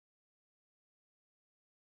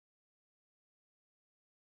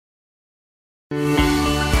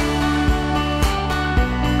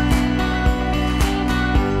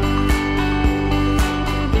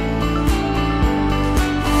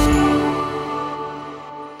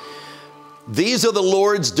These are the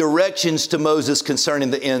Lord's directions to Moses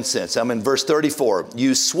concerning the incense. I'm in verse 34.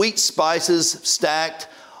 Use sweet spices stacked.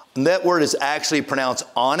 And that word is actually pronounced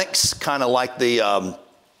onyx, kind of like it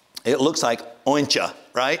looks like onycha,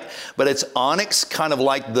 right? But it's onyx, kind of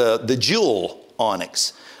like the jewel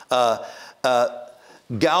onyx.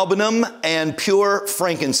 Galbanum and pure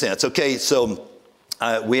frankincense. Okay, so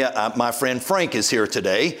my friend Frank is here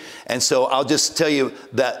today. And so I'll just tell you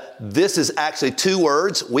that this is actually two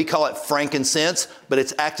words. We call it frankincense, but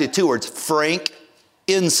it's actually two words, frank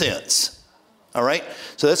incense. All right?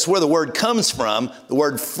 So that's where the word comes from. The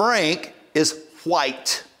word frank is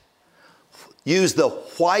white. Use the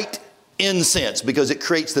white incense because it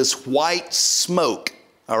creates this white smoke.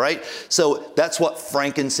 All right? So that's what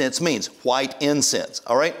frankincense means, white incense.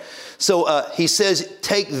 All right? So he says,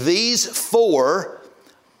 take these four.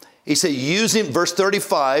 He said, verse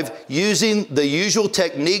 35, using the usual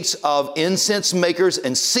techniques of incense makers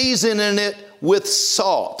and seasoning it with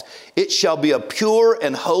salt. It shall be a pure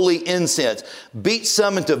and holy incense. Beat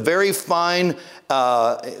some of it very fine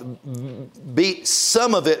and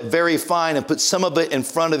put some of it in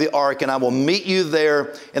front of the ark, and I will meet you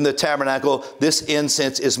there in the tabernacle. This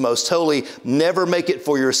incense is most holy. Never make it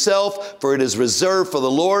for yourself, for it is reserved for the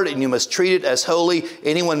Lord, and you must treat it as holy.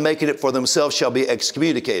 Anyone making it for themselves shall be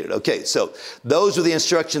excommunicated. Okay, so those are the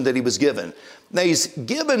instructions that he was given. Now he's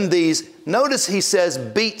given these. Notice he says,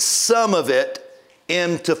 beat some of it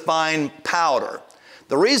into fine powder.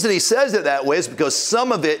 The reason he says it that way is because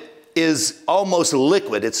some of it is almost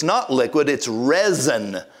liquid. It's not liquid, it's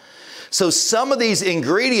resin. So some of these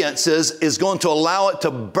ingredients is going to allow it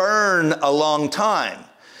to burn a long time.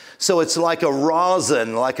 So it's like a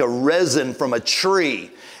rosin, like a resin from a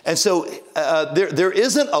tree. And so there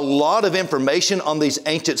isn't a lot of information on these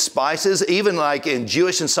ancient spices. Even like in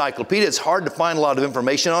Jewish encyclopedia, it's hard to find a lot of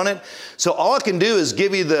information on it. So all I can do is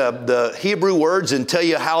give you the Hebrew words and tell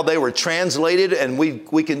you how they were translated. And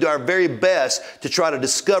we can do our very best to try to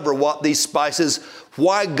discover what these spices,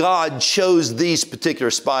 why God chose these particular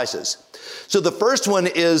spices. So the first one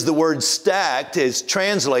is the word stacked. It's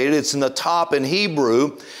translated. It's in the top in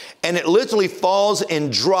Hebrew. And it literally falls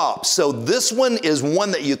in drops. So this one is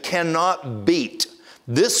one that you cannot beat.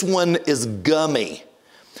 This one is gummy.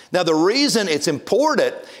 Now the reason it's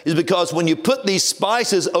important is because when you put these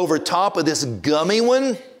spices over top of this gummy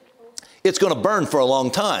one, it's going to burn for a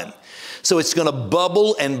long time. So it's going to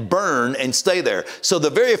bubble and burn and stay there. So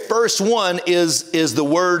the very first one is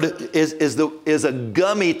a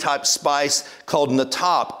gummy type spice called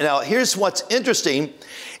natop. Now here's what's interesting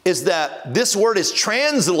is that this word is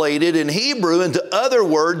translated in Hebrew into other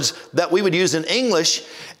words that we would use in English.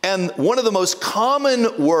 And one of the most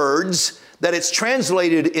common words that it's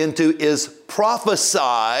translated into is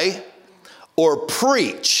prophesy or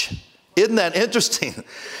preach. Isn't that interesting?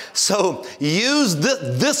 So use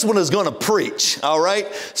this one is going to preach, all right?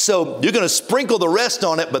 So you're going to sprinkle the rest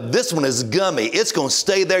on it, but this one is gummy. It's going to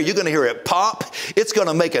stay there. You're going to hear it pop. It's going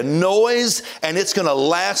to make a noise, and it's going to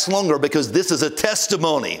last longer because this is a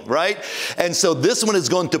testimony, right? And so this one is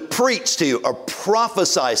going to preach to you or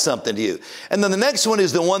prophesy something to you. And then the next one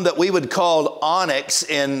is the one that we would call onyx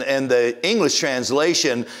in the English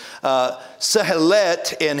translation,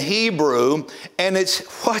 Sehelet in Hebrew. And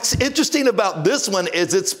what's interesting about this one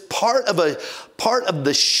is it's part of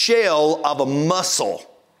the shell of a mussel.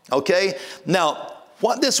 Okay? Now,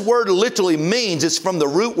 what this word literally means is from the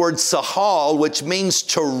root word sahal, which means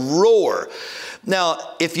to roar.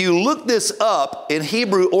 Now, if you look this up in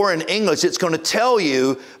Hebrew or in English, it's going to tell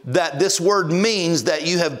you that this word means that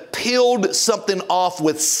you have peeled something off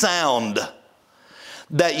with sound.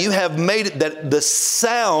 That you have made it, that the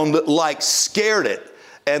sound like scared it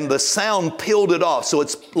and the sound peeled it off. So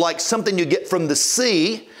it's like something you get from the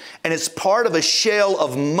sea, and it's part of a shell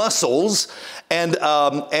of mussels, and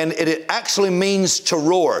it actually means to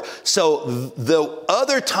roar. So the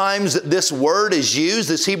other times that this word is used,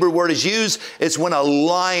 this Hebrew word is used, is when a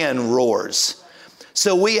lion roars.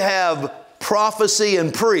 So we have prophecy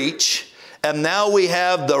and preach, and now we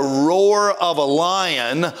have the roar of a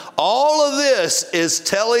lion. All of this is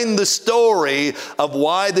telling the story of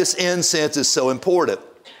why this incense is so important.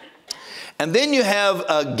 And then you have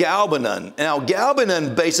galbanum. Now,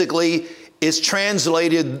 galbanum basically is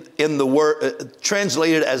translated as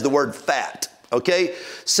the word fat. Okay,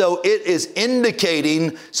 so it is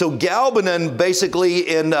indicating, so galbanum basically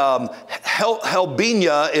in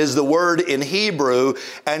helbina is the word in Hebrew,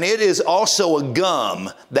 and it is also a gum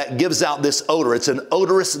that gives out this odor. It's an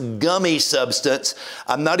odorous gummy substance.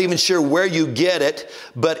 I'm not even sure where you get it,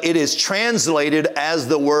 but it is translated as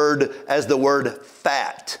the word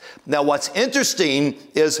fat. Now, what's interesting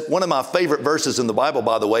is one of my favorite verses in the Bible,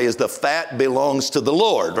 by the way, is the fat belongs to the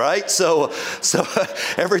Lord, right? So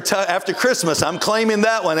every time after Christmas, I'm claiming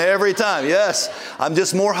that one every time. Yes, I'm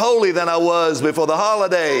just more holy than I was before the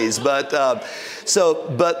holidays. But the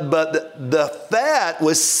fat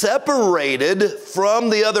was separated from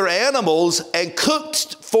the other animals and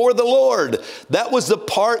cooked for the Lord. That was the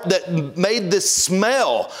part that made this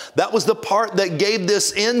smell. That was the part that gave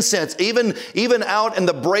this incense. Even out in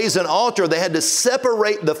the brazen altar, they had to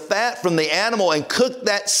separate the fat from the animal and cook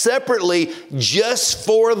that separately just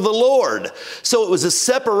for the Lord. So it was a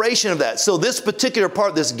separation of that. So this particular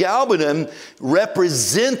part, this galbanum,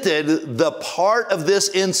 represented the part of this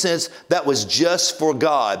incense that was just for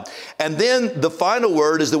God. And then the final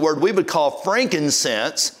word is the word we would call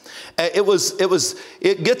frankincense.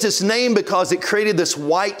 It gets its name because it created this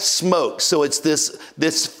white smoke. So it's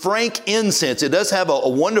this frank incense. It does have a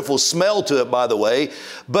wonderful smell to it, by the way,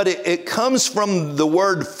 but it comes from the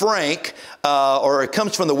word frank, or it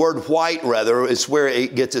comes from the word white, rather. It's where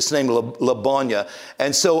it gets its name, Livonia.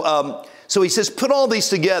 And so he says, put all these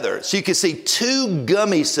together. So you can see two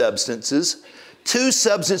gummy substances, two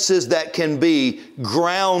substances that can be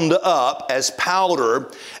ground up as powder,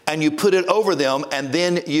 and you put it over them, and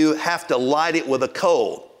then you have to light it with a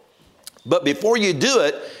coal. But before you do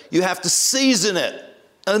it, you have to season it.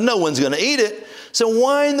 No one's going to eat it. So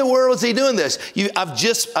why in the world is he doing this? I've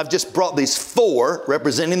just brought these 4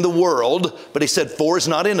 representing the world, but he said 4 is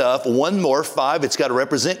not enough. 1 more, 5. It's got to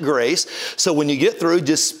represent grace. So when you get through,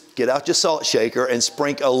 just get out your salt shaker and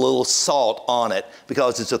sprinkle a little salt on it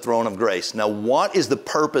because it's a throne of grace. Now, what is the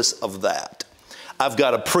purpose of that? I've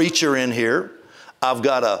got a preacher in here. I've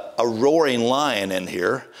got a roaring lion in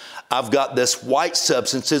here. I've got this white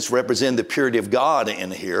substances representing the purity of God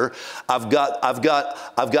in here. I've got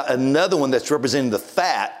another one that's representing the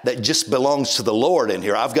fat that just belongs to the Lord in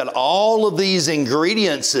here. I've got all of these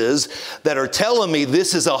ingredients that are telling me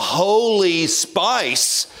this is a holy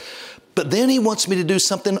spice. But then he wants me to do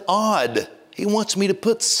something odd. He wants me to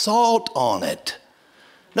put salt on it.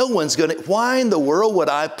 No one's going to, why in the world would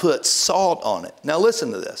I put salt on it? Now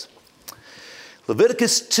listen to this.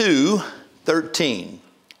 Leviticus 2:13.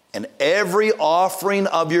 And every offering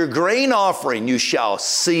of your grain offering you shall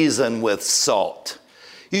season with salt.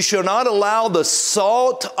 You shall not allow the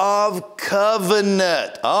salt of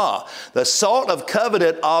covenant, the salt of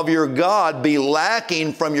covenant of your God be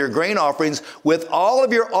lacking from your grain offerings. With all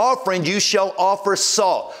of your offerings you shall offer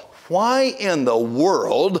salt. Why in the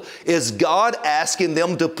world is God asking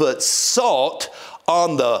them to put salt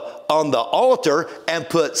on the altar and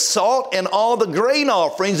put salt in all the grain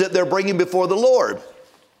offerings that they're bringing before the Lord?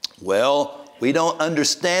 Well, we don't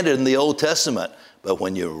understand it in the Old Testament, but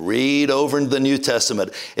when you read over in the New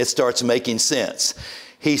Testament, it starts making sense.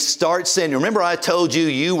 He starts saying, remember I told you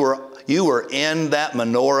you were in that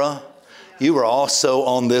menorah? You were also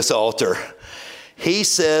on this altar. He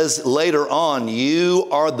says later on, you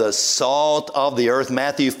are the salt of the earth,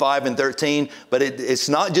 Matthew 5:13. But it's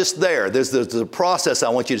not just there. There's a process I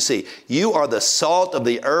want you to see. You are the salt of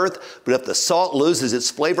the earth, but if the salt loses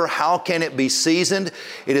its flavor, how can it be seasoned?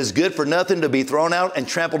 It is good for nothing to be thrown out and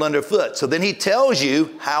trampled underfoot. So then he tells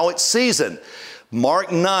you how it's seasoned.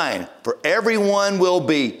 Mark 9, for everyone will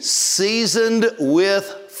be seasoned with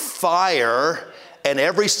fire, and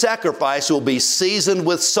every sacrifice will be seasoned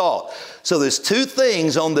with salt. So there's 2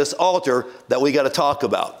 things on this altar that we got to talk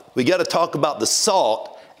about. We got to talk about the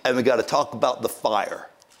salt, and we got to talk about the fire.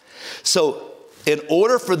 So in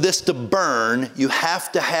order for this to burn, you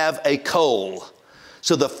have to have a coal.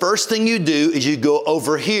 So the first thing you do is you go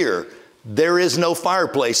over here. There is no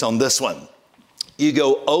fireplace on this one. You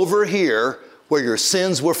go over here where your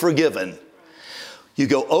sins were forgiven. You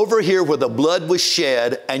go over here where the blood was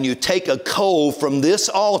shed, and you take a coal from this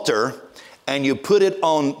altar and you put it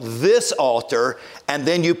on this altar, and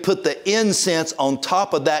then you put the incense on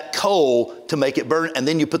top of that coal to make it burn, and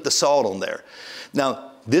then you put the salt on there.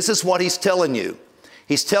 Now, this is what he's telling you.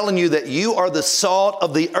 He's telling you that you are the salt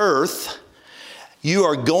of the earth. You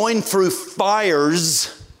are going through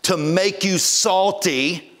fires to make you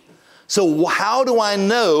salty. So how do I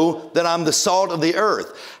know that I'm the salt of the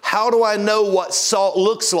earth? How do I know what salt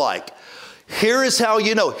looks like? Here is how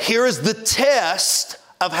you know. Here is the test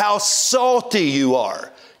of how salty you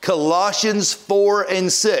are. Colossians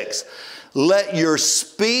 4:6. Let your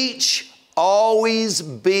speech always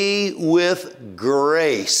be with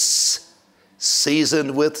grace,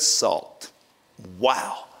 seasoned with salt.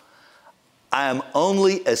 Wow. I am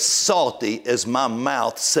only as salty as my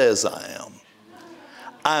mouth says I am.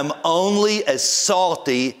 I'm only as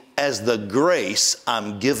salty as the grace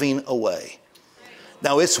I'm giving away.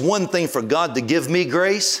 Now, it's one thing for God to give me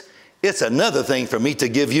grace. It's another thing for me to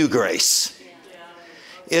give you grace.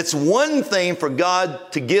 It's one thing for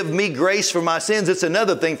God to give me grace for my sins. It's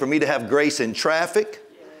another thing for me to have grace in traffic.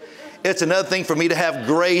 It's another thing for me to have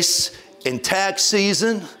grace in tax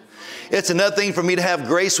season. It's another thing for me to have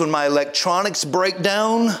grace when my electronics break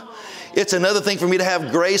down. It's another thing for me to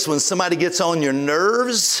have grace when somebody gets on your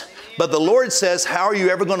nerves. But the Lord says, how are you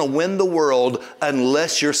ever going to win the world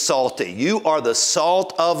unless you're salty? You are the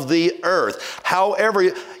salt of the earth. However,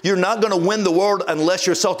 you're not going to win the world unless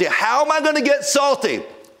you're salty. How am I going to get salty?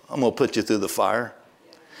 I'm going to put you through the fire.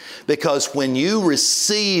 Because when you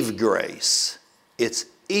receive grace, it's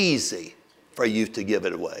easy for you to give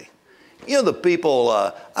it away. You know, the people,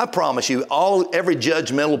 I promise you, every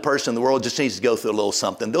judgmental person in the world just needs to go through a little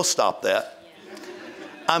something. They'll stop that.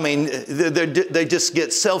 I mean, they just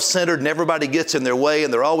get self-centered and everybody gets in their way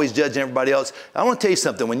and they're always judging everybody else. I want to tell you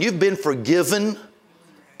something. When you've been forgiven,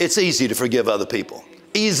 it's easy to forgive other people.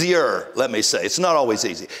 Easier, let me say. It's not always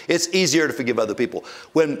easy. It's easier to forgive other people.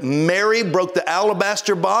 When Mary broke the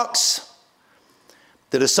alabaster box,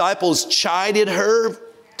 the disciples chided her,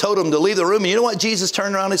 told them to leave the room. And you know what Jesus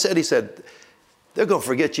turned around and said? He said, they're going to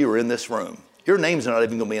forget you were in this room. Your name's not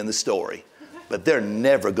even going to be in the story. But they're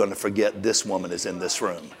never going to forget this woman is in this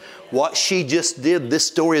room. What she just did, this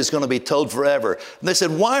story is going to be told forever. And they said,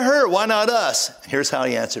 why her? Why not us? Here's how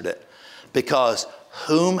he answered it. Because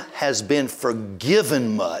whom has been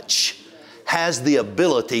forgiven much has the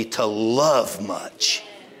ability to love much.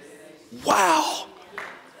 Wow.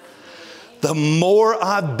 The more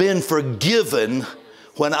I've been forgiven,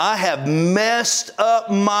 when I have messed up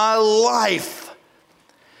my life,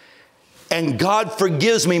 and God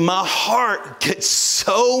forgives me, my heart gets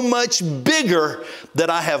so much bigger that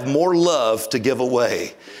I have more love to give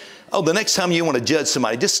away. Oh, the next time you want to judge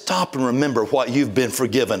somebody, just stop and remember what you've been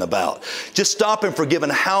forgiven about. Just stop and forgive.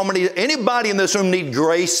 And anybody in this room need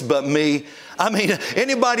grace but me? I mean,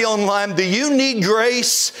 anybody online, do you need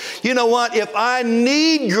grace? You know what? If I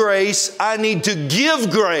need grace, I need to give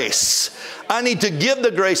grace. I need to give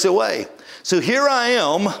the grace away. So here I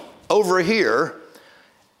am over here,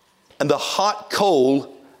 and the hot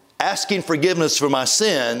coal, asking forgiveness for my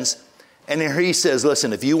sins. And here he says,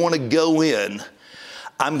 listen, if you want to go in,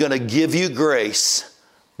 I'm going to give you grace,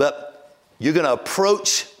 but you're going to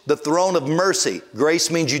approach the throne of mercy. Grace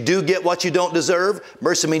means you do get what you don't deserve.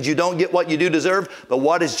 Mercy means you don't get what you do deserve. But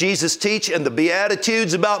what does Jesus teach in the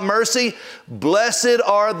Beatitudes about mercy? Blessed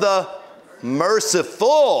are the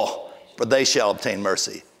merciful, for they shall obtain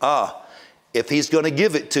mercy. If he's going to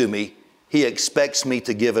give it to me, he expects me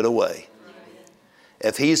to give it away.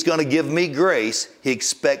 If he's going to give me grace, he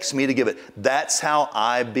expects me to give it. That's how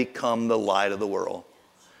I become the light of the world.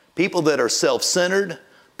 People that are self-centered,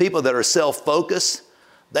 people that are self-focused,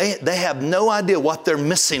 they have no idea what they're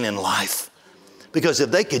missing in life. Because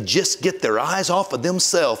if they could just get their eyes off of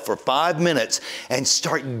themselves for 5 minutes and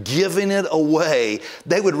start giving it away,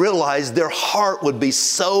 they would realize their heart would be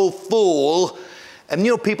so full. And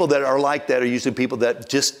you know, people that are like that are usually people that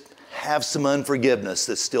just have some unforgiveness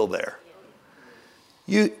that's still there.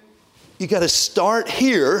 You got to start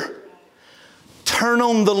here, turn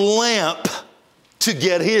on the lamp to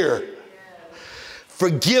get here.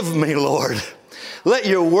 Forgive me, Lord. Let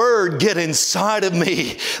your word get inside of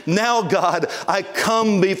me. Now, God, I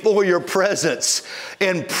come before your presence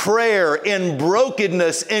in prayer, in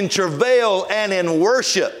brokenness, in travail, and in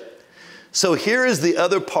worship. So here is the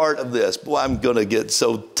other part of this. Boy, I'm going to get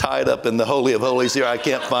so tied up in the Holy of Holies here, I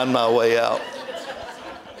can't find my way out.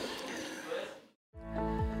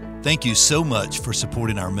 Thank you so much for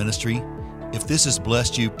supporting our ministry. If this has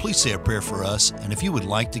blessed you, please say a prayer for us. And if you would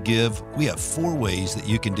like to give, we have 4 ways that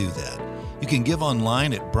you can do that. You can give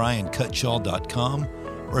online at briancutshaw.com,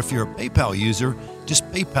 or if you're a PayPal user, just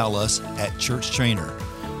PayPal us at Church Trainer.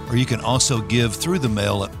 Or you can also give through the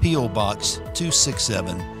mail at P.O. Box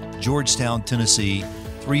 267, Georgetown, Tennessee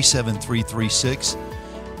 37336.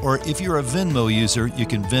 Or if you're a Venmo user, you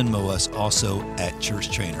can Venmo us also at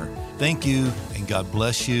Church Trainer. Thank you, and God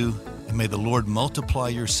bless you, and may the Lord multiply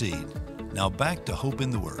your seed. Now back to Hope in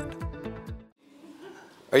the Word.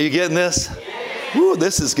 Are you getting this? Woo,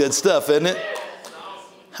 this is good stuff, isn't it?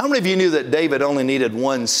 How many of you knew that David only needed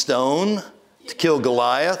 1 stone to kill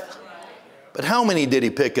Goliath? But how many did he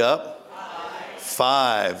pick up?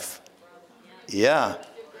 5. Yeah.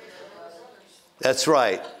 That's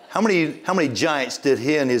right. How many giants did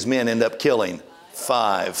he and his men end up killing?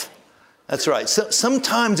 5. That's right. So,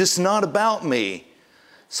 sometimes it's not about me.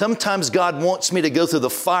 Sometimes God wants me to go through the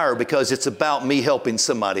fire because it's about me helping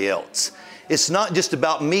somebody else. It's not just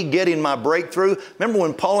about me getting my breakthrough. Remember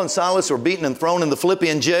when Paul and Silas were beaten and thrown in the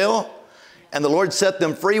Philippian jail? and the Lord set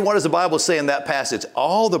them free. What does the Bible say in that passage?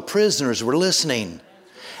 All the prisoners were listening.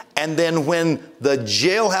 And then when the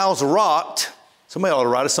jailhouse rocked, somebody ought to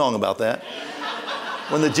write a song about that.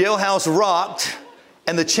 When the jailhouse rocked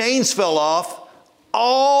and the chains fell off,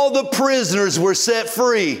 all the prisoners were set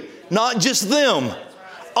free. Not just them.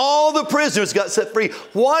 All the prisoners got set free.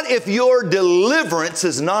 What if your deliverance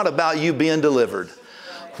is not about you being delivered?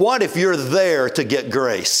 What if you're there to get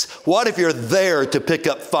grace? What if you're there to pick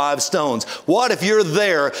up 5 stones? What if you're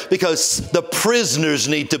there because the prisoners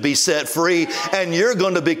need to be set free and you're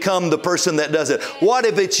going to become the person that does it? What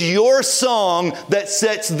if it's your song that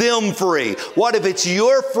sets them free? What if it's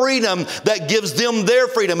your freedom that gives them their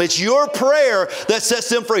freedom? It's your prayer that sets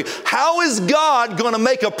them free. How is God going to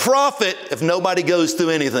make a prophet if nobody goes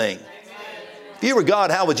through anything? If you were God,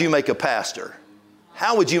 how would you make a pastor?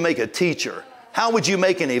 How would you make a teacher? How would you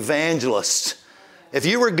make an evangelist? If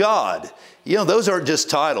you were God, those aren't just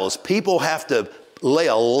titles. People have to lay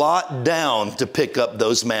a lot down to pick up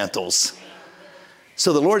those mantles.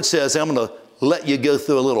 So the Lord says, I'm going to let you go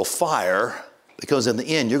through a little fire because in the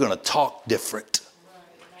end, you're going to talk different.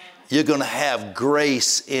 You're going to have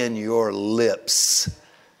grace in your lips.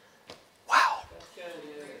 Wow.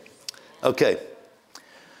 Okay.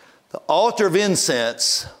 The altar of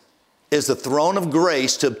incense is the throne of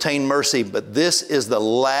grace to obtain mercy, but this is the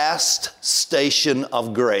last station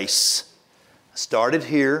of grace. I started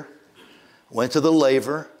here, went to the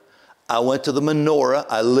laver, I went to the menorah,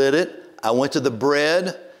 I lit it, I went to the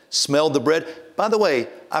bread, smelled the bread. By the way,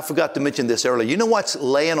 I forgot to mention this earlier. You know what's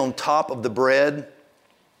laying on top of the bread?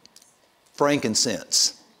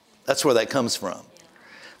 Frankincense. That's where that comes from.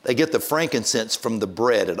 They get the frankincense from the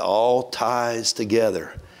bread. It all ties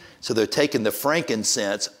together. So they're taking the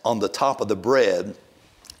frankincense on the top of the bread,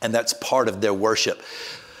 and that's part of their worship.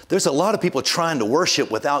 There's a lot of people trying to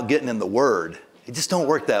worship without getting in the Word. It just don't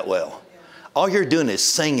work that well. All you're doing is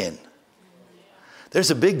singing.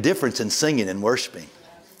 There's a big difference in singing and worshiping.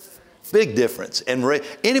 Big difference. And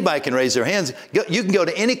anybody can raise their hands. You can go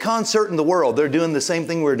to any concert in the world. They're doing the same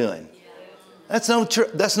thing we're doing. That's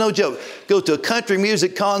no joke. Go to a country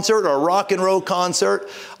music concert or a rock and roll concert.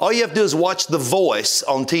 All you have to do is watch The Voice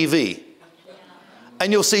on TV.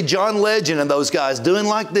 And you'll see John Legend and those guys doing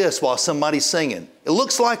like this while somebody's singing. It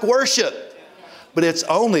looks like worship. But it's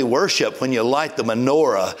only worship when you light the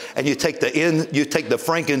menorah and you take the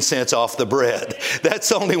frankincense off the bread.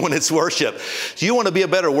 That's only when it's worship. Do you want to be a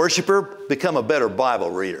better worshiper? Become a better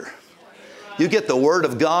Bible reader. You get the Word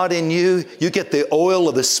of God in you, you get the oil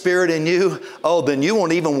of the Spirit in you, then you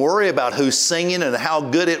won't even worry about who's singing and how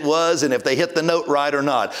good it was and if they hit the note right or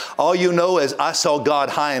not. All you know is, I saw God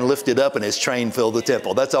high and lifted up and His train filled the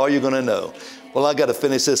temple. That's all you're going to know. Well, I got to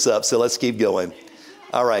finish this up, so let's keep going.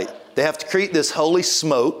 All right. They have to create this holy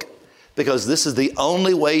smoke because this is the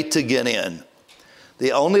only way to get in.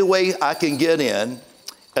 The only way I can get in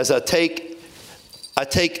is I take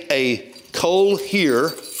a coal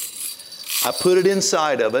here, I put it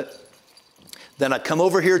inside of it, then I come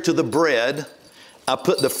over here to the bread, I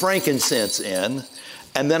put the frankincense in,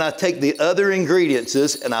 and then I take the other ingredients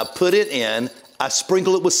and I put it in, I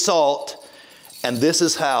sprinkle it with salt, and this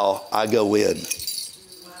is how I go in.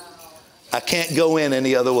 I can't go in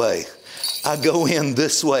any other way. I go in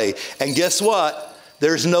this way. And guess what?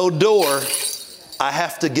 There's no door. I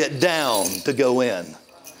have to get down to go in.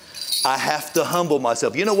 I have to humble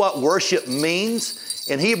myself. You know what worship means?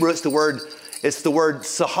 In Hebrew, it's the word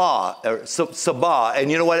sahah, or sabah. And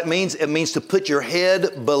you know what it means? It means to put your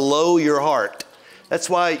head below your heart. That's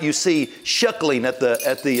why you see shuckling at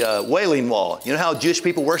the Wailing Wall. You know how Jewish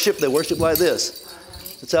people worship? They worship like this.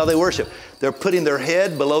 That's how they worship. They're putting their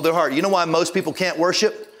head below their heart. You know why most people can't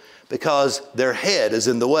worship? Because their head is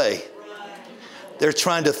in the way. They're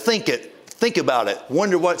trying to think about it,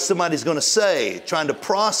 wonder what somebody's going to say, trying to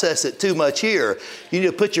process it too much here. You need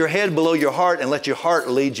to put your head below your heart and let your heart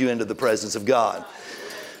lead you into the presence of God.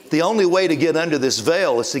 The only way to get under this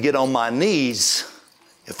veil is to get on my knees.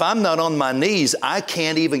 If I'm not on my knees, I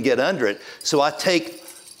can't even get under it. So I take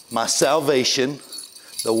my salvation,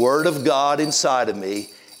 the Word of God inside of me,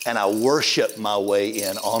 and I worship my way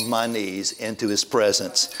in on my knees into His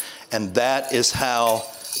presence. And that is how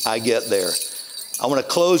I get there. I want to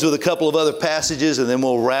close with a couple of other passages and then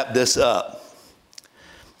we'll wrap this up.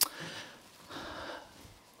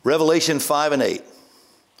 Revelation 5 and 8.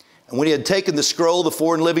 And when He had taken the scroll, the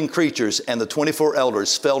 4 living creatures and the 24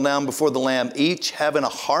 elders fell down before the Lamb, each having a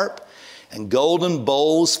harp and golden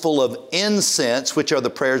bowls full of incense, which are the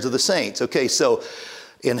prayers of the saints. Okay, so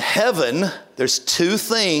in heaven, there's 2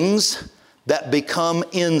 things that become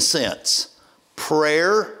incense: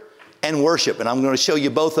 prayer and worship. And I'm going to show you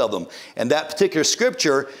both of them. And that particular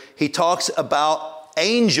scripture, he talks about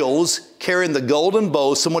angels carrying the golden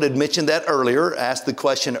bowls. Someone had mentioned that earlier, asked the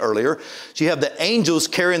question earlier. So you have the angels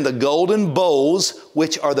carrying the golden bowls,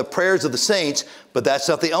 which are the prayers of the saints, but that's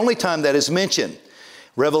not the only time that is mentioned.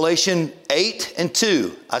 Revelation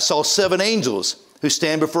 8:2, I saw 7 angels who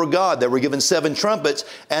stand before God that were given 7 trumpets,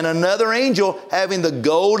 and another angel having the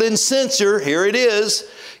golden censer, here it is,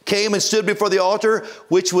 came and stood before the altar,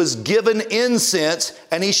 which was given incense,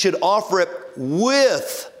 and he should offer it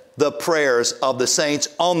with the prayers of the saints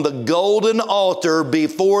on the golden altar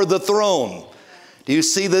before the throne. Do you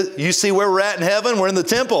see where we're at in heaven? We're in the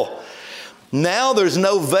temple. Now there's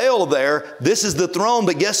no veil there. This is the throne,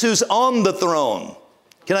 but guess who's on the throne?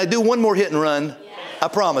 Can I do one more hit and run? Yes. I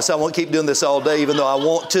promise I won't keep doing this all day, even though I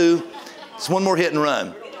want to. It's one more hit and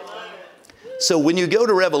run. So when you go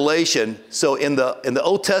to Revelation, so in the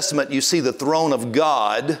Old Testament, you see the throne of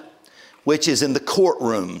God, which is in the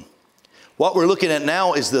courtroom. What we're looking at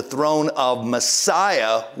now is the throne of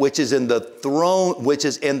Messiah, which is in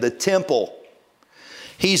the temple.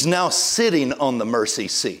 He's now sitting on the mercy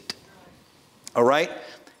seat. All right?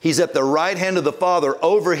 He's at the right hand of the Father.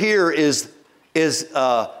 Over here is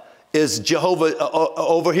Jehovah.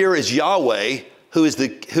 Over here is Yahweh, who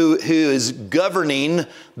is governing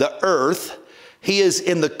the earth. He is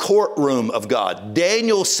in the courtroom of God.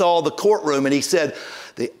 Daniel saw the courtroom, and he said,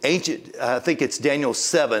 I think it's Daniel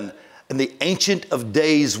 7. And the Ancient of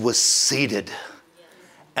Days was seated,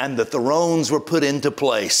 and the thrones were put into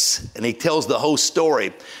place. And he tells the whole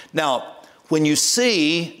story. Now, when you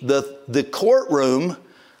see the courtroom,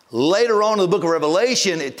 later on in the book of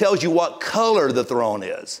Revelation, it tells you what color the throne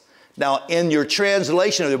is. Now, in your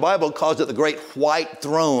translation of the Bible, it calls it the great white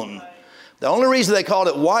throne. The only reason they called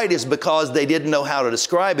it white is because they didn't know how to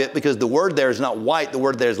describe it, because the word there is not white, the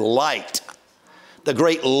word there is light. The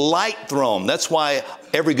great light throne. That's why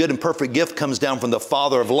every good and perfect gift comes down from the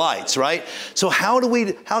Father of lights, right? So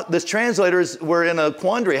the translators were in a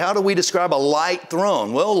quandary. How do we describe a light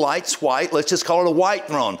throne? Well, light's white. Let's just call it a white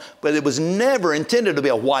throne. But it was never intended to be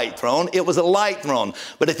a white throne. It was a light throne.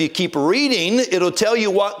 But if you keep reading, it'll tell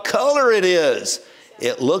you what color it is.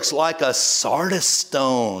 It looks like a sardis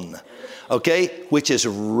stone, okay, which is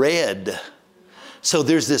red. So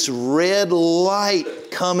there's this red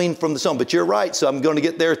light coming from the throne. But you're right, so I'm going to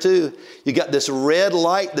get there too. You got this red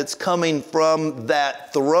light that's coming from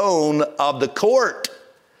that throne of the court.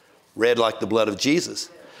 Red like the blood of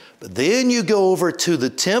Jesus. But then you go over to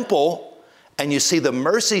the temple and you see the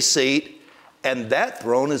mercy seat, and that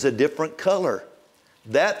throne is a different color.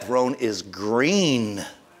 That throne is green.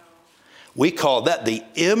 We call that the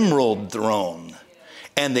emerald throne.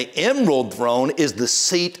 And the emerald throne is the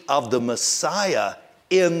seat of the Messiah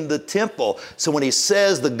in the temple. So when he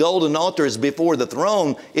says the golden altar is before the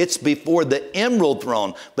throne, it's before the emerald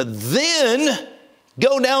throne. But then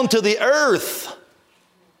go down to the earth.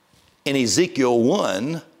 In Ezekiel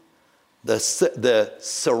 1, the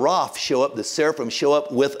seraph show up, the seraphim show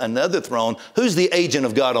up with another throne. Who's the agent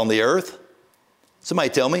of God on the earth? Somebody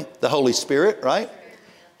tell me. The Holy Spirit, right?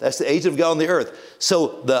 That's the agent of God on the earth.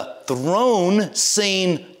 So the throne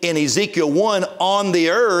seen in Ezekiel 1 on the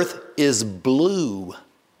earth is blue,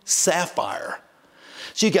 sapphire.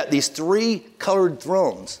 So you got these 3 colored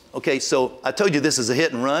thrones. Okay, so I told you this is a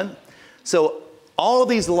hit and run. So all of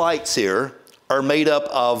these lights here are made up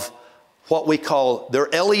of what we call, they're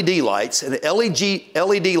LED lights. And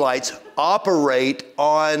LED lights operate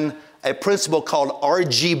on a principle called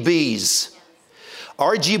RGBs.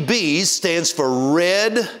 RGB stands for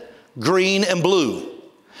red, green, and blue,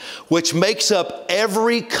 which makes up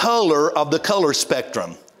every color of the color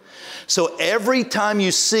spectrum. So every time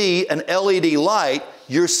you see an LED light,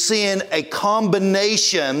 you're seeing a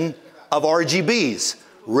combination of RGBs,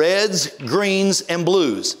 reds, greens, and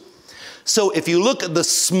blues. So if you look at the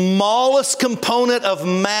smallest component of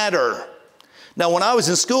matter, now, when I was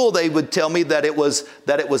in school, they would tell me that it was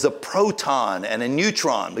a proton and a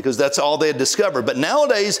neutron, because that's all they had discovered. But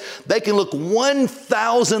nowadays, they can look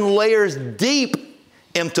 1,000 layers deep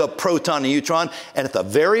into a proton and neutron. And at the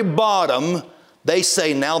very bottom, they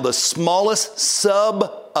say now the smallest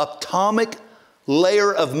subatomic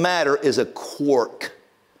layer of matter is a quark.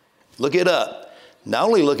 Look it up. Not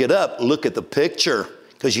only look it up, look at the picture.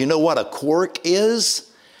 Because you know what a quark is?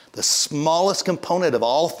 The smallest component of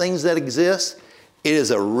all things that exist. It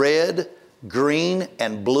is a red, green,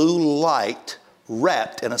 and blue light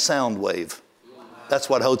wrapped in a sound wave. That's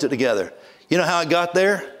what holds it together. You know how it got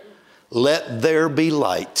there? Let there be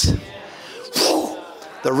light. Whew.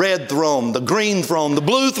 The red throne, the green throne, the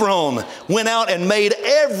blue throne went out and made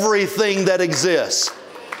everything that exists.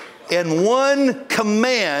 In one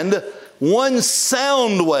command, one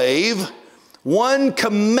sound wave, One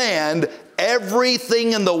command,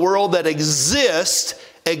 everything in the world that exists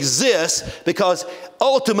because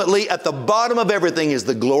ultimately at the bottom of everything is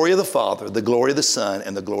the glory of the Father, the glory of the Son,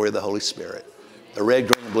 and the glory of the Holy Spirit. The red,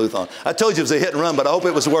 green, and blue thong. I told you it was a hit and run, but I hope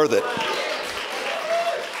it was worth it.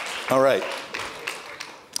 All right,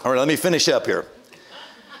 let me finish up here.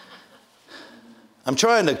 I'm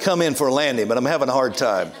trying to come in for a landing, but I'm having a hard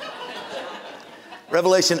time.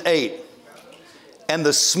 Revelation 8. And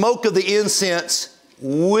the smoke of the incense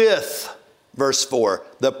with, verse 4,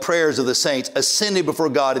 the prayers of the saints ascending before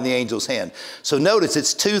God in the angel's hand. So notice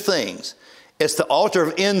it's two things. It's the altar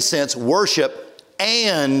of incense, worship,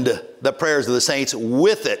 and the prayers of the saints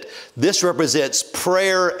with it. This represents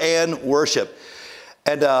prayer and worship.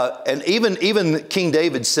 And even King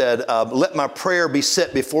David said, let my prayer be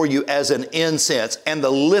set before you as an incense and the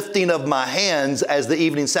lifting of my hands as the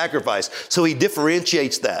evening sacrifice. So he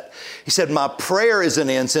differentiates that. He said, my prayer is an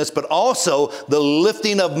incense, but also the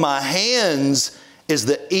lifting of my hands is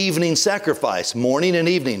the evening sacrifice, morning and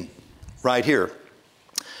evening, right here.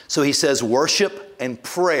 So he says worship and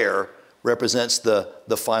prayer represents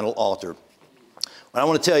the final altar. I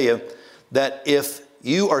want to tell you that if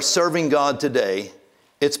you are serving God today,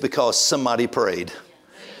 it's because somebody prayed.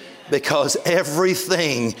 Because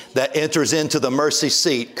everything that enters into the mercy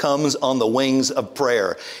seat comes on the wings of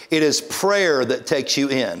prayer. It is prayer that takes you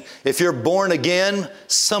in. If you're born again,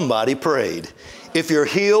 somebody prayed. If you're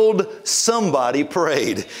healed, somebody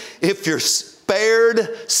prayed. If you're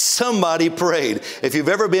spared, somebody prayed. If you've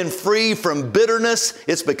ever been free from bitterness,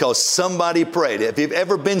 it's because somebody prayed. If you've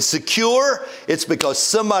ever been secure, it's because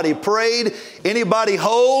somebody prayed. Anybody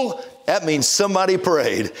whole? That means somebody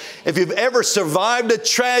prayed. If you've ever survived a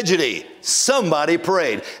tragedy, somebody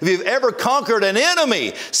prayed. If you've ever conquered an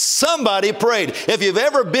enemy, somebody prayed. If you've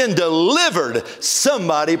ever been delivered,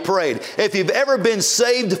 somebody prayed. If you've ever been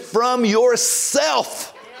saved from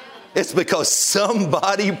yourself, it's because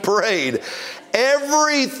somebody prayed.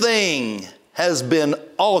 Everything has been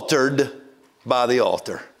altered by the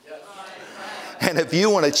altar. And if you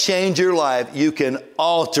want to change your life, you can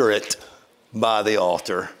alter it by the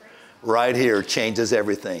altar. Right here changes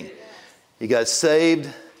everything. You got saved,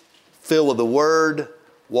 filled with the Word,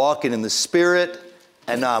 walking in the Spirit,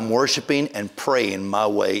 and now I'm worshiping and praying my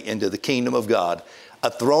way into the kingdom of God. A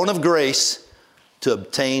throne of grace to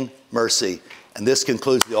obtain mercy. And this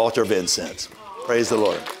concludes the altar of incense. Praise the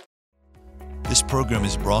Lord. This program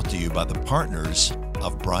is brought to you by the partners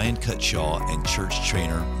of Brian Cutshaw and Church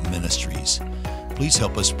Trainer Ministries. Please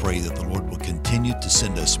help us pray that the Lord will continue to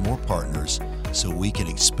send us more partners so we can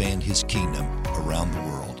expand His kingdom around the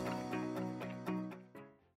world.